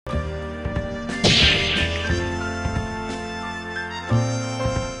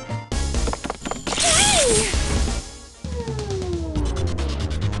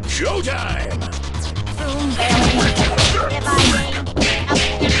Showtime! Boom, belly. Dividing.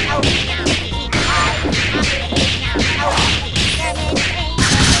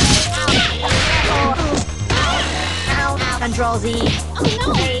 Control Z. Oh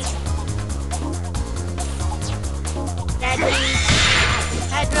no! Steady.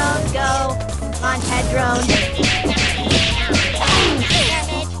 Head drone, go. Launch head drone.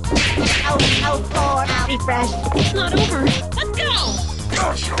 Out, floor. Refresh. It's not over. Let's go!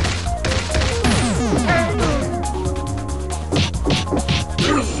 Gotcha!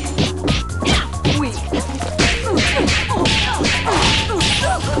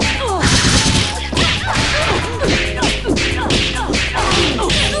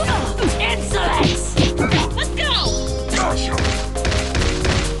 Insolence! Let's go! Gotcha!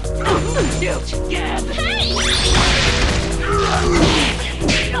 Shoot! Gab! Hey!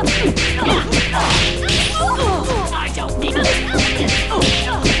 I don't need it!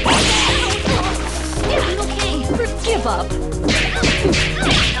 Okay, forgive up!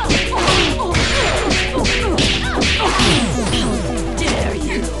 Dare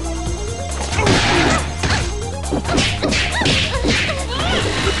you!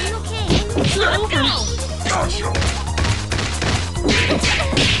 Let's go! Gotcha!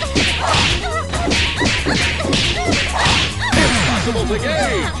 Impossible to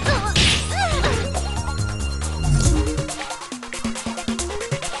gauge!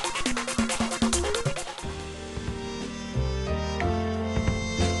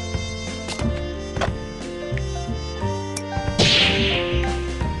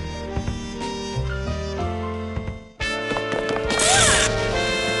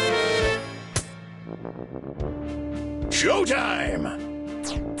 Showtime!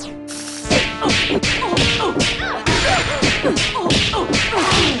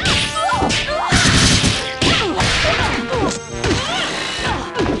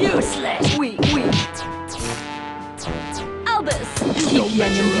 Useless! Weak! Albus! Keep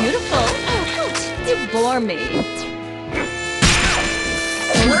young and beautiful! Ouch! You bore me!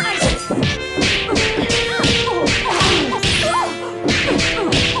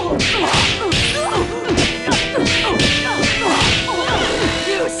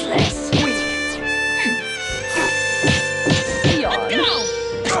 Useless! Weak! Let's go!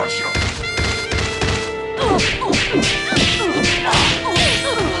 Gotcha!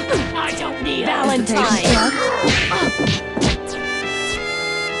 I don't need Valentine!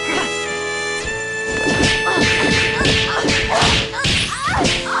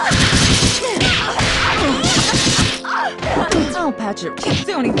 Oh, Patrick,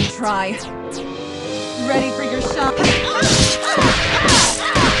 don't even try. Ready for your shot?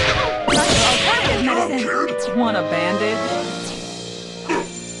 Medicine. Want a bandage?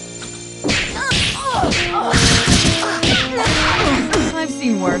 I've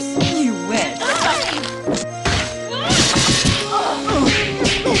seen worse. You wish.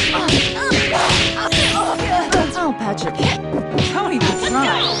 Oh, Patrick, don't even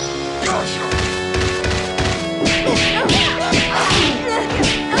try. Gotcha!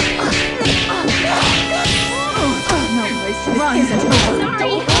 No place to run.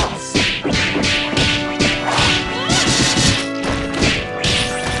 Sorry!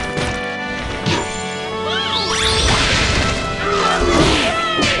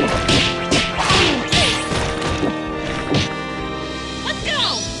 Let's go!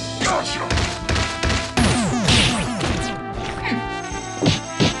 Gotcha! Gotcha!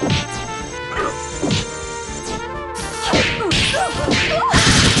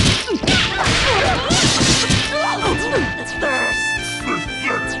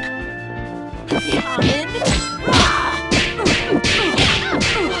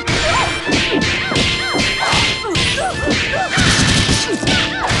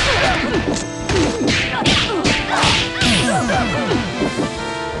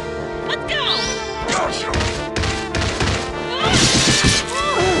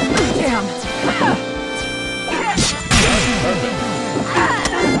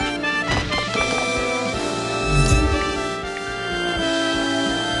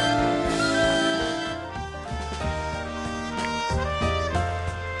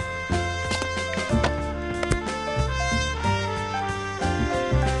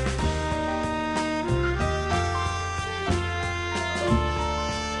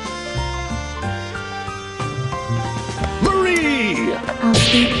 Marie! I'll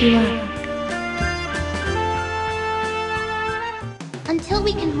speak you up. Until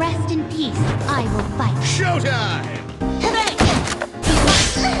we can rest in peace, I will fight. Showtime!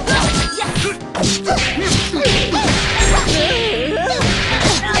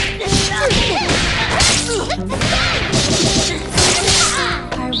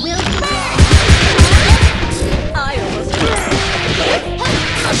 Our will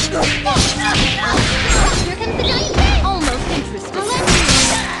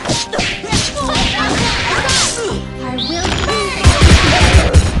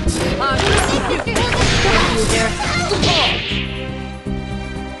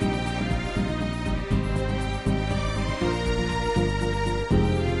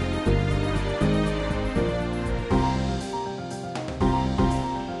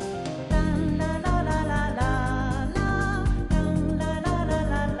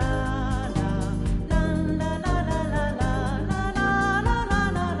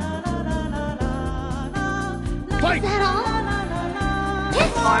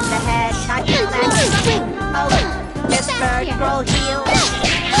Oh, this bird scroll heal.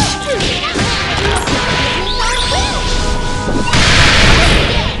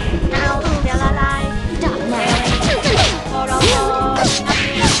 Now still alive. Stop now.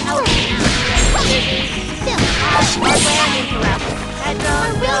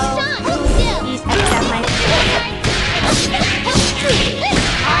 Please accept my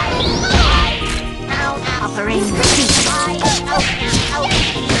offering receipt.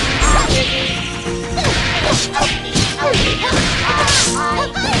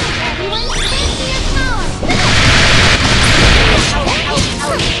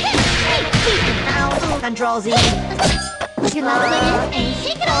 Control Z. Put your love in and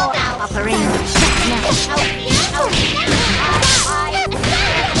shake it all out. Offering now.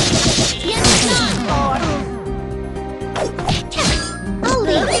 I'll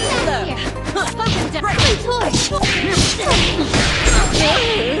leave it back here.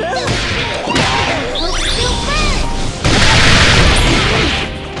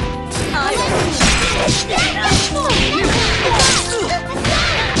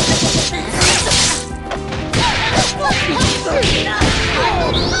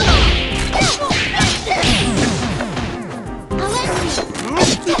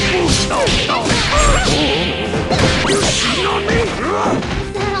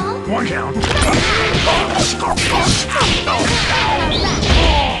 One count. I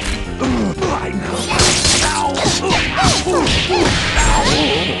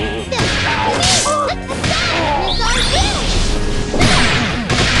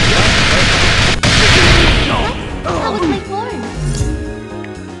How was my form?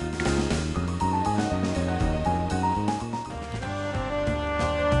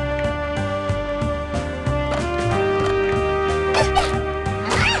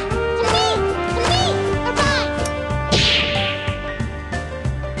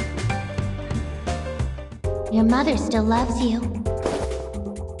 Your mother still loves you.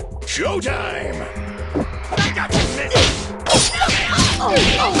 Showtime! I got this!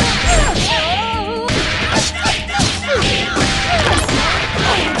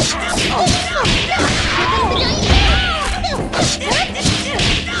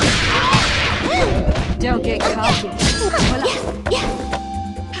 Don't get cocky.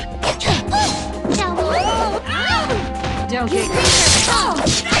 Don't get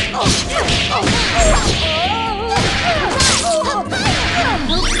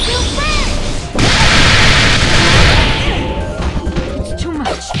It's too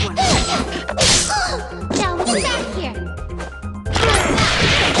much. Now look back here.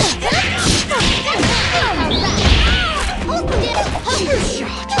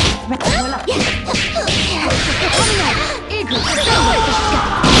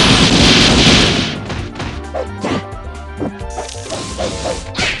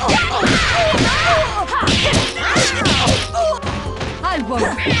 I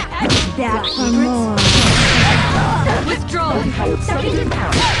won't back for more. Withdraw. You've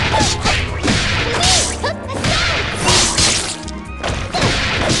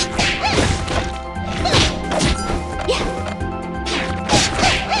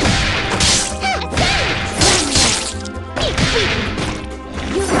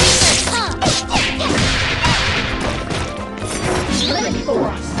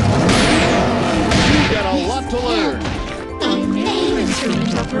got a lot to learn.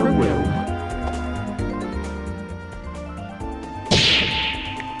 Her will.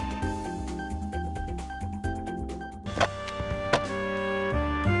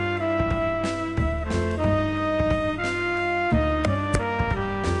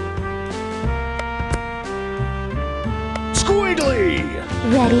 Squiggly!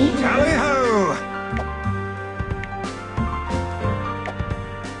 Ready? Tally-ho!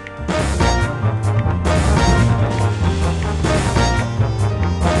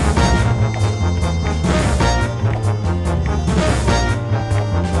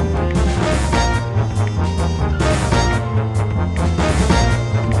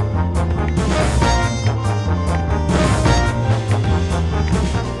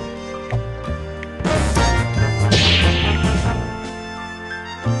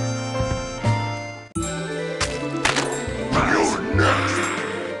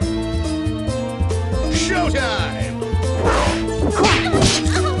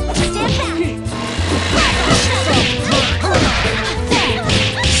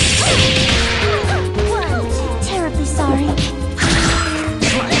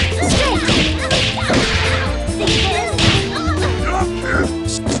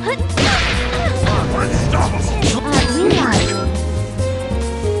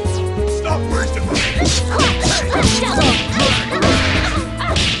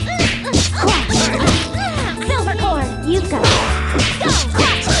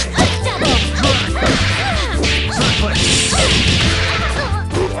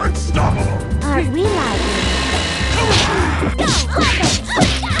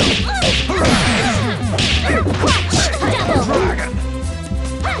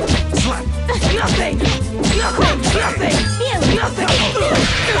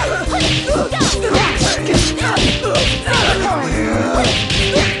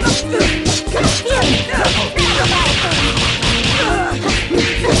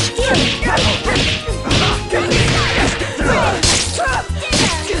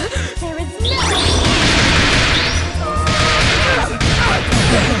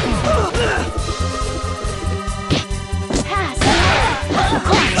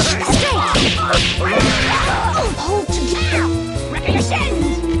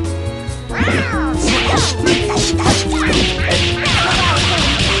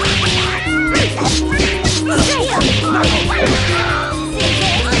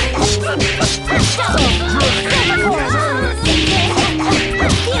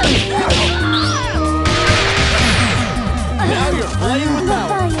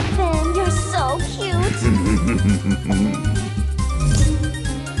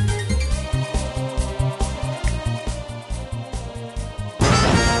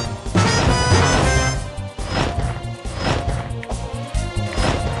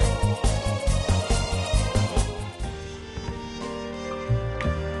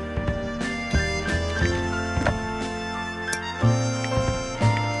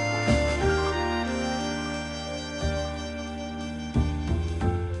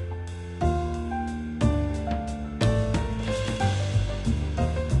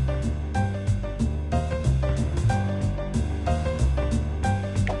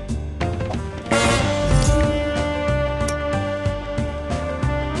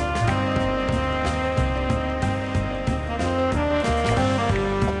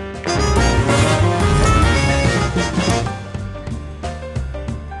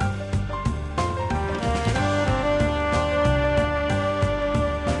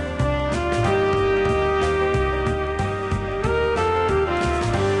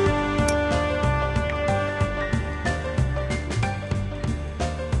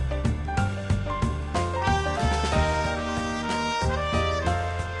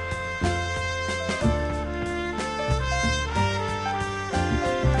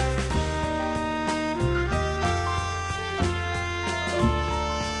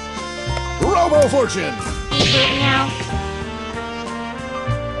 Robo Fortune. Meow.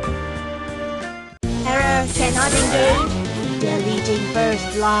 Error cannot engage. Deleting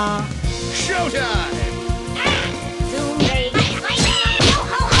first law. Showtime. Zoom ring.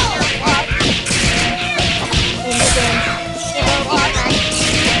 Innocent.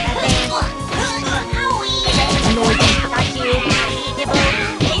 Annoying. Got you.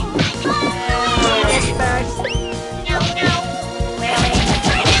 Disperse. Wailing.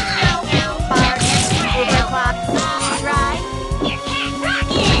 Spark. Overclock. Try.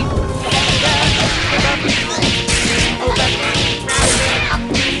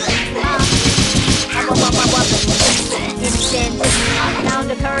 Instant. Down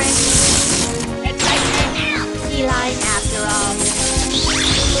the current. Excitement. Sea line after all.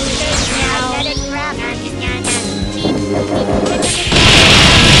 Now. Let it grab.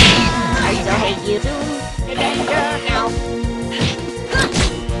 I still hate you. Danger now.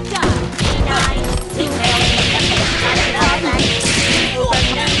 Deny. Zoom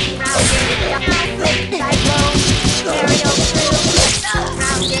Cyclone. Aerial crew.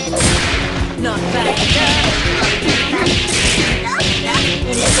 Rounded. Not bad.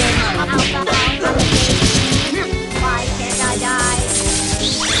 Innocent. Alpha. Why can't I die?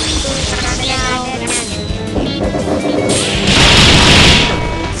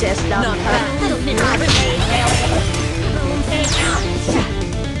 Just not bad. Little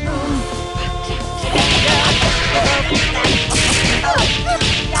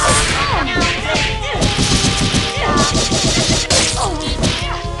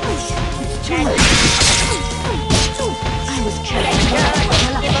I was kidding.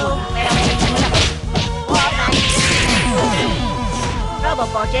 Robo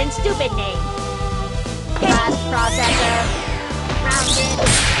Fortune, stupid name. Fast processor. Rounded.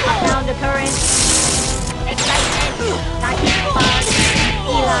 Down the current. Excitement. Not yet fun.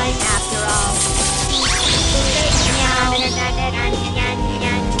 E-line after all.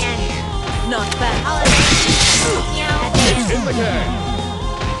 Not bad. In the can.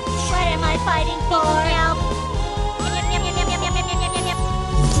 What am I fighting for?